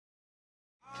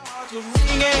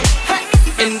ringing,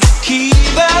 and the key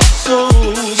that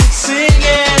souls are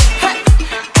singing,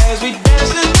 as we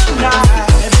dance in the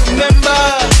night. Remember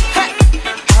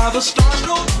how the stars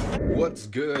go. What's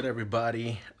good,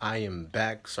 everybody? I am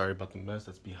back. Sorry about the mess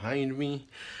that's behind me.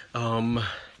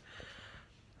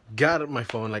 Got my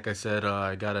phone, like I said.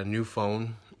 I got a new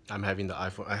phone. I'm having the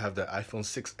iPhone. I have the iPhone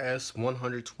 6s,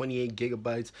 128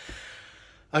 gigabytes.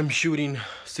 I'm shooting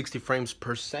 60 frames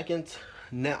per second.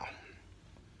 Now,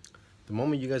 the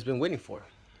moment you guys been waiting for.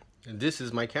 And this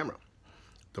is my camera,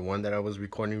 the one that I was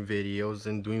recording videos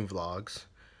and doing vlogs.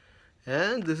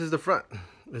 And this is the front.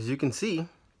 As you can see,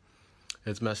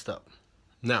 it's messed up.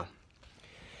 Now,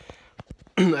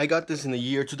 I got this in the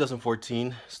year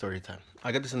 2014. Story time.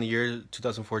 I got this in the year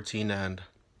 2014 and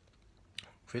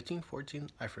 14,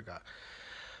 I forgot.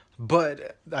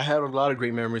 But I had a lot of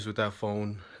great memories with that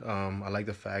phone. I like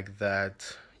the fact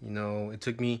that, you know, it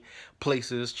took me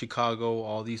places, Chicago,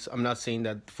 all these. I'm not saying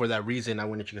that for that reason I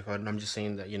went to Chicago. I'm just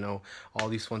saying that, you know, all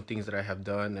these fun things that I have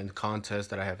done and contests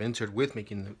that I have entered with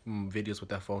making videos with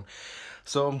that phone.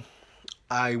 So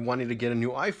I wanted to get a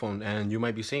new iPhone, and you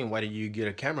might be saying, why did you get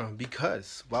a camera?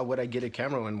 Because why would I get a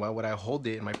camera and why would I hold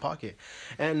it in my pocket?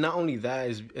 And not only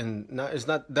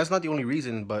that that's not the only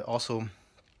reason, but also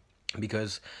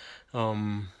because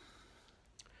to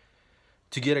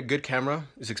get a good camera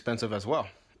is expensive as well.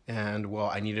 And well,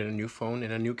 I needed a new phone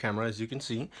and a new camera, as you can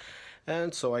see,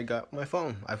 and so I got my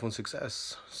phone, iPhone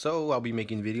 6s. So I'll be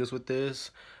making videos with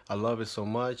this. I love it so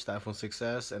much, the iPhone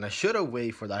 6s, and I should have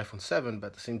waited for the iPhone 7, but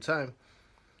at the same time,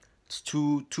 it's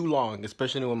too long,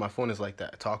 especially when my phone is like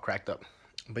that. It's all cracked up.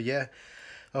 But yeah,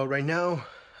 right now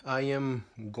I'm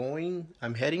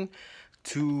heading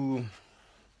to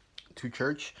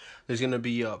church. There's gonna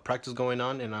be practice going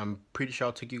on, and I'm pretty sure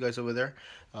I'll take you guys over there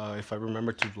if I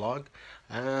remember to vlog.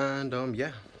 And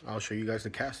yeah, I'll show you guys the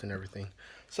cast and everything.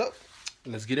 So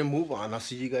let's get and move on. I'll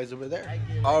see you guys over there.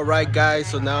 All right, guys,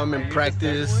 so now I'm in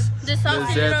practice. The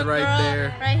saucy little right girl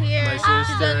there, right here. my sister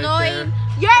She's right annoying. there.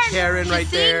 Yes, Karen she's right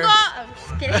there. I'm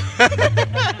just kidding.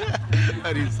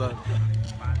 How do you sound?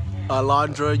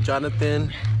 Alondra,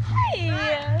 Jonathan, Hey.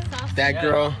 that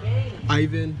girl,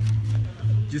 Ivan,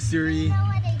 Jasiri,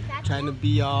 trying to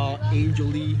be all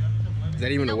angel-y. Is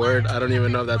that even a word? I don't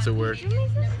even know if that's a word.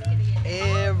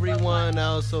 Everyone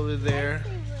else over there.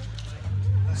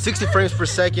 60 frames per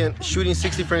second, shooting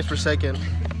 60 frames per second.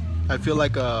 I feel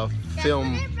like a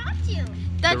film.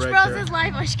 Dutch Bros is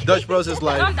life. Dutch Bros is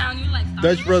life.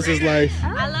 Dutch Bros is life.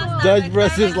 I love Dutch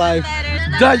Bros is life.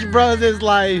 Dutch Bros is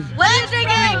life. What are you drinking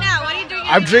right now? What are you drinking?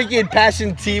 I'm drinking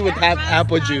passion tea with half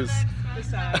apple juice.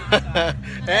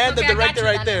 And the director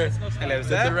right there.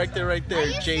 The director right there,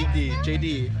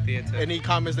 JD. Any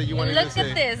comments that you wanted to say?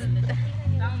 Look at this.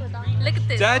 Look at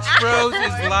this. Dutch Bros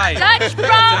is life. Dutch Bros.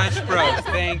 Dutch Bros.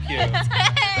 Thank you.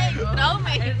 No,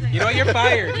 man. You know what? You're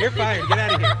fired. You're fired. Get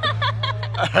out of here.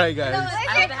 Alright, guys.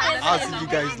 I'll see you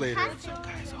guys later. So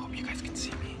guys, I hope you guys can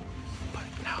see me. But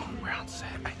now we're on set.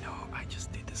 I know I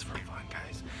just did this for fun,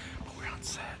 guys. But we're on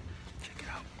set. Check it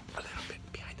out a little bit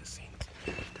behind the scenes.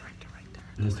 Director right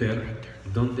there. Mujer,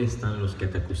 ¿dónde están los que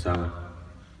te acusaban?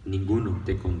 Ninguno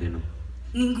te condenó.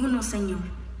 Ninguno, Señor.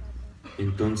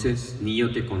 Entonces, ni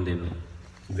yo te condeno.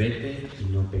 Vete y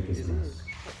no peques más.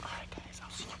 Alright, guys,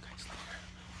 I'll see you guys later.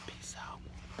 Peace out.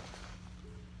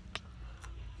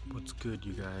 What's good,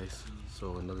 you guys?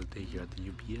 So another day here at the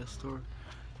UPS store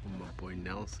with my boy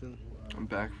Nelson. I'm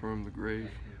back from the grave.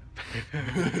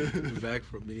 Back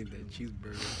from eating that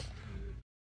cheeseburger.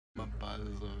 My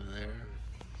father's over there.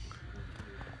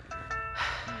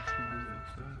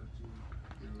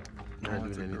 Not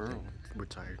it's doing a girl. anything. We're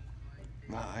tired.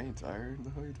 Nah, I ain't tired. What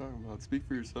the hell are you talking about? Speak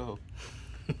for yourself.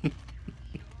 I'm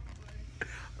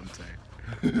tired.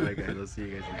 Alright, guys, I'll see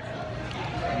you guys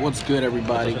later. What's good,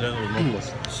 everybody?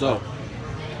 So,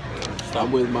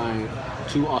 I'm with my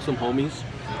two awesome homies,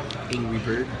 Angry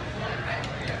Bird,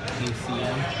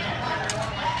 ACM.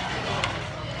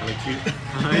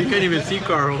 You can't even see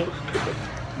Carl.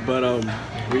 But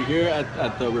we're here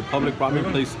at the Republic Ramen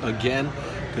place again,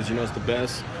 because you know it's the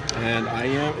best. And I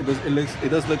am. It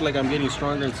does look like I'm getting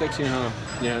stronger and sexier, huh?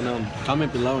 Yeah, no.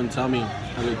 Comment below and tell me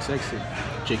I look sexy,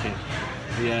 JK.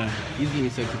 Yeah, he's getting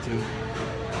sexy too.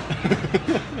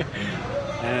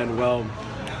 And well,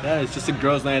 yeah, it's just a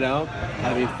girls' night out,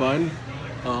 having fun.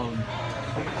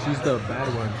 She's the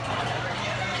bad one.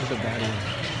 She's the bad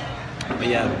one. But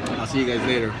yeah, I'll see you guys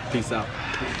later. Peace out.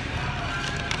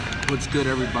 What's good,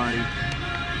 everybody?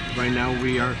 Right now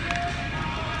we are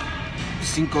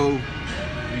cinco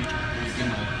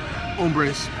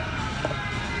hombres,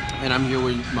 and I'm here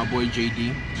with my boy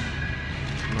JD,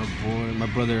 my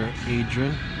brother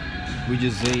Adrian, We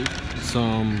just ate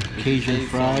some Cajun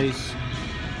fries.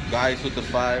 Guys with the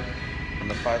 5 and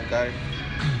the 5 guy.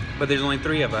 But there's only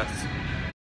 3 of us.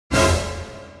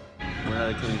 We're not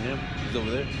including him. He's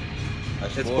over there.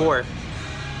 That's It's 4. 4.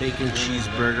 Bacon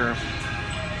cheeseburger.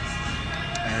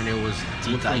 And it was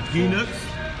With some delightful.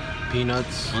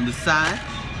 peanuts On the side.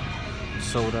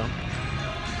 Soda.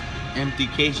 empty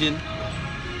Cajun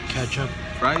Ketchup.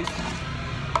 fries.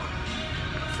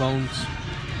 Phones.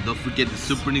 Don't forget the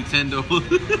Super Nintendo.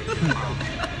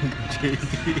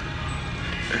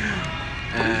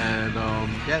 And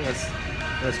yeah,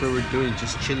 that's what we're doing.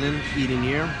 Just chilling, eating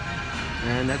here,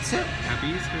 and that's it. Happy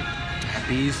Easter.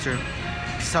 Happy Easter.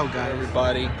 Peace out, guys.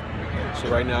 Everybody. So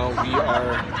right now we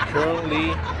are currently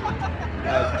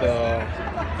at the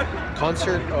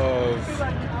concert of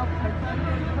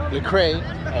Lecrae.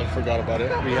 I forgot about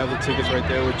it. We have the tickets right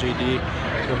there with JD,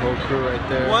 the whole crew right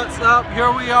there. What's up?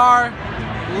 Here we are,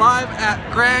 live at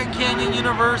Grand Canyon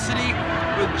University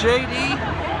with JD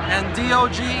and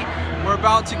DOG. We're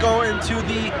about to go into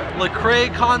the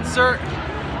Lecrae concert.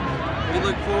 We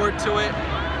look forward to it,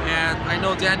 and I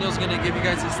know Daniel's gonna give you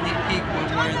guys a sneak peek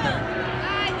when we're in there.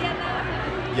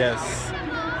 Yes.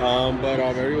 But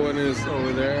everyone is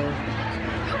over there.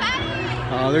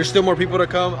 There's still more people to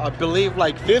come. I believe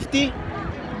like 50.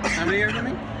 How many are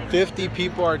coming? 50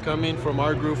 people are coming from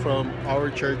our group, from our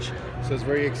church. So it's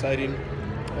very exciting.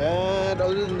 And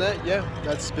other than that, yeah,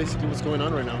 that's basically what's going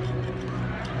on right now.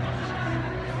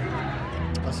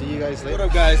 I'll see you guys later. What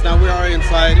up, guys? Now we are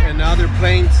inside, and now they're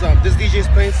playing this DJ's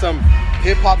playing some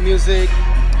hip-hop music.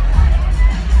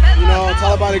 You know, it's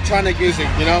all about electronic music,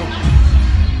 you know?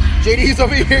 JD's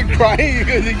over here crying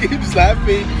because he keeps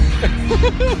laughing.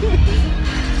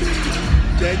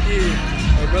 Jackie,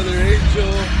 my brother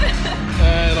Angel,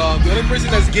 and the only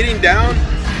person that's getting down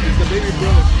is the baby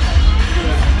bro.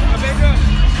 My baby bro.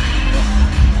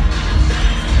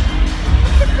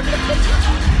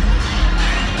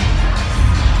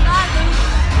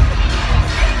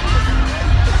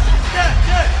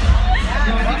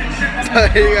 So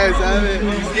here you guys have it.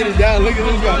 He's getting down. Look at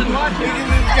this guy. Look at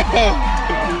this guy.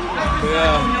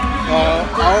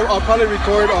 Yeah. I'll probably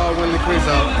record when the quiz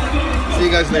out. See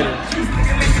you guys later.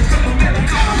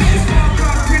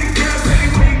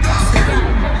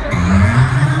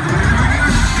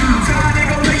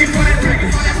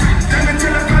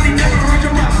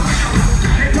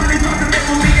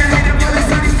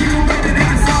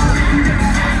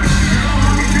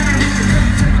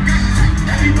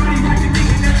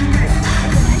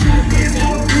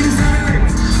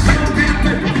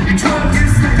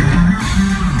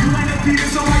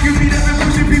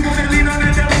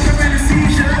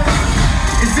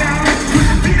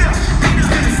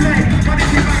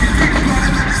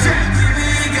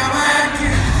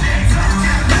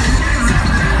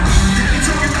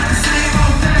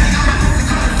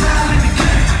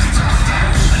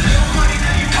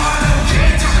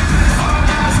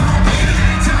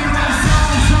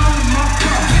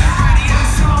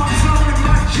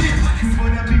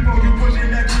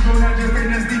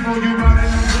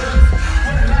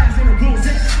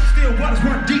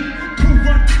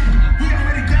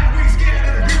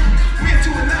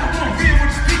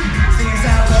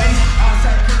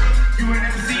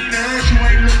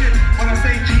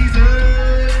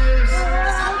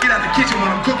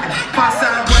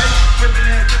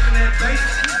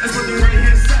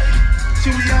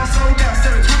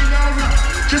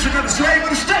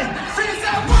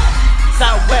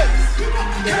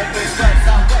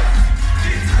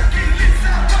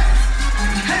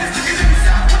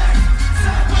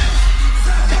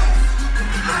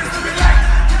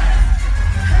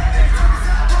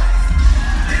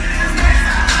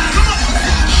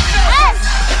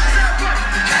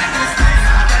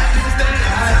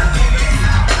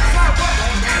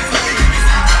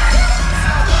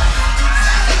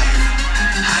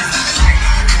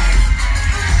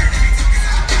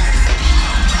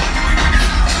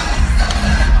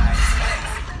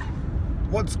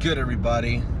 What's good,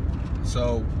 everybody?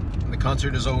 So the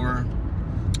concert is over.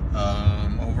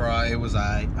 Overall, it was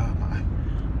my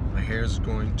hair is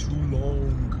going too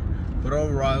long, but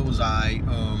overall it was I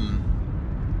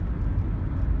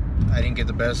didn't get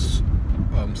the best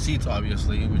seats,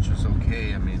 obviously, which was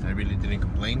okay. I mean, I really didn't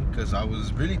complain because I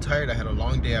was really tired. I had a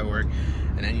long day at work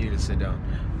and I needed to sit down.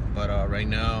 But right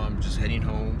now I'm just heading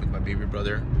home with my baby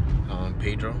brother,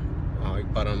 Pedro. I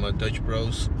bought him a Dutch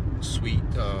Bros sweet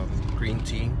green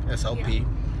tea, SLP. Yeah.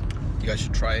 You guys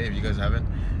should try it if you guys haven't.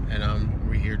 And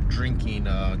we're here drinking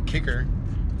Kicker,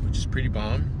 which is pretty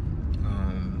bomb.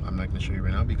 I'm not gonna show you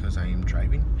right now because I am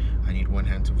driving. I need one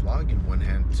hand to vlog and one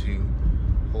hand to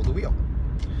hold the wheel.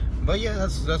 But yeah,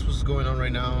 that's what's going on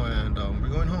right now, and we're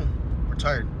going home. We're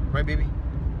tired, right, baby?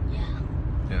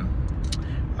 Yeah.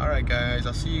 All right, guys.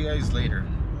 I'll see you guys later.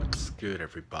 What's good,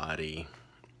 everybody?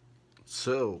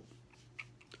 So,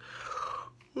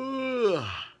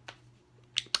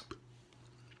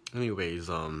 anyways,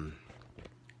 the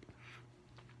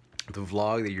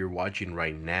vlog that you're watching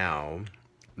right now,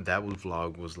 that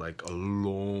vlog was like a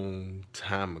long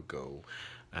time ago,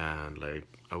 and like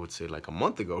I would say like a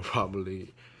month ago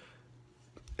probably.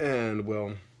 And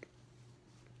well,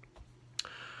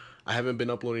 I haven't been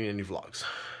uploading any vlogs,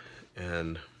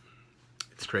 and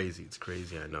it's crazy.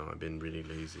 I know I've been really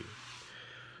lazy.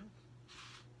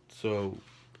 So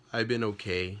I've been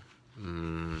okay.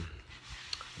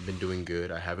 I've been doing good.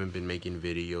 I haven't been making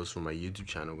videos for my YouTube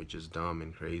channel, which is dumb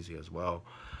and crazy as well.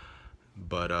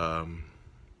 But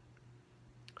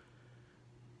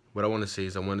what I want to say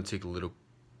is I want to take a little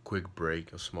quick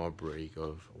break, a small break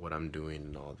of what I'm doing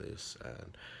and all this,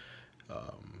 and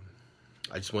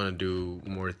I just want to do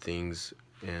more things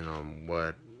in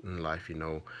what in life, you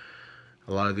know.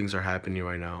 A lot of things are happening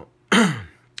right now,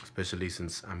 especially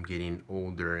since I'm getting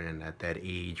older and at that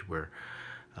age where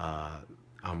I'm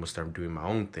gonna start doing my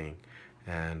own thing.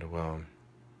 And well,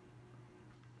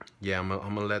 yeah, I'm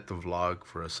gonna let the vlog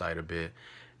for aside a bit.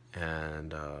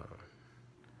 And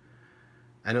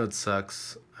I know it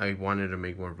sucks. I wanted to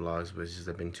make more vlogs, but it's just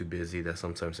I've been too busy that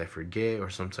sometimes I forget, or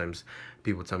sometimes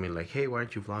people tell me like, hey, why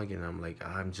aren't you vlogging? And I'm like,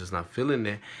 I'm just not feeling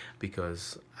it,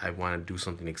 because I want to do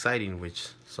something exciting, which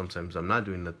sometimes I'm not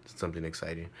doing something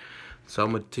exciting. So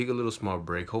I'm gonna take a little small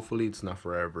break. Hopefully it's not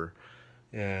forever.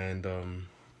 And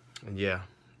yeah,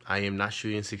 I am not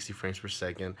shooting 60 frames per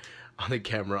second on the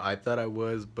camera. I thought I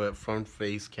was, but front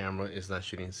face camera is not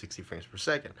shooting 60 frames per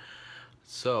second.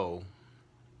 So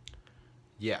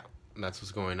yeah, that's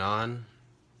what's going on.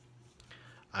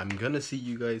 I'm gonna see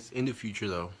you guys in the future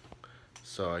though,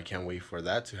 so I can't wait for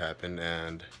that to happen,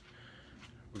 and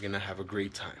we're gonna have a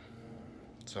great time.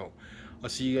 So I'll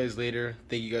see you guys later.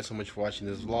 Thank you guys so much for watching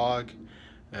this vlog,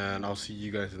 and I'll see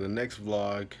you guys in the next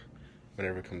vlog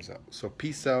whenever it comes out. So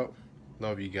peace out,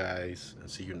 love you guys, and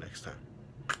see you next time.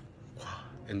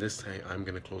 And this time I'm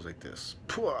gonna close like this.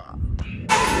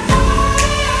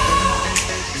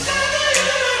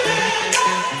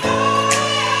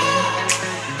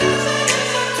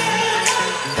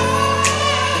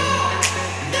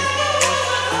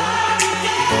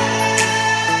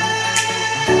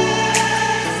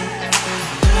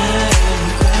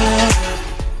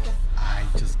 I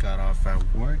just got off at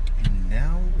work, and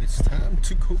now it's time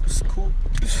to go to school.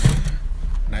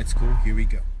 Night school, here we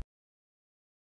go.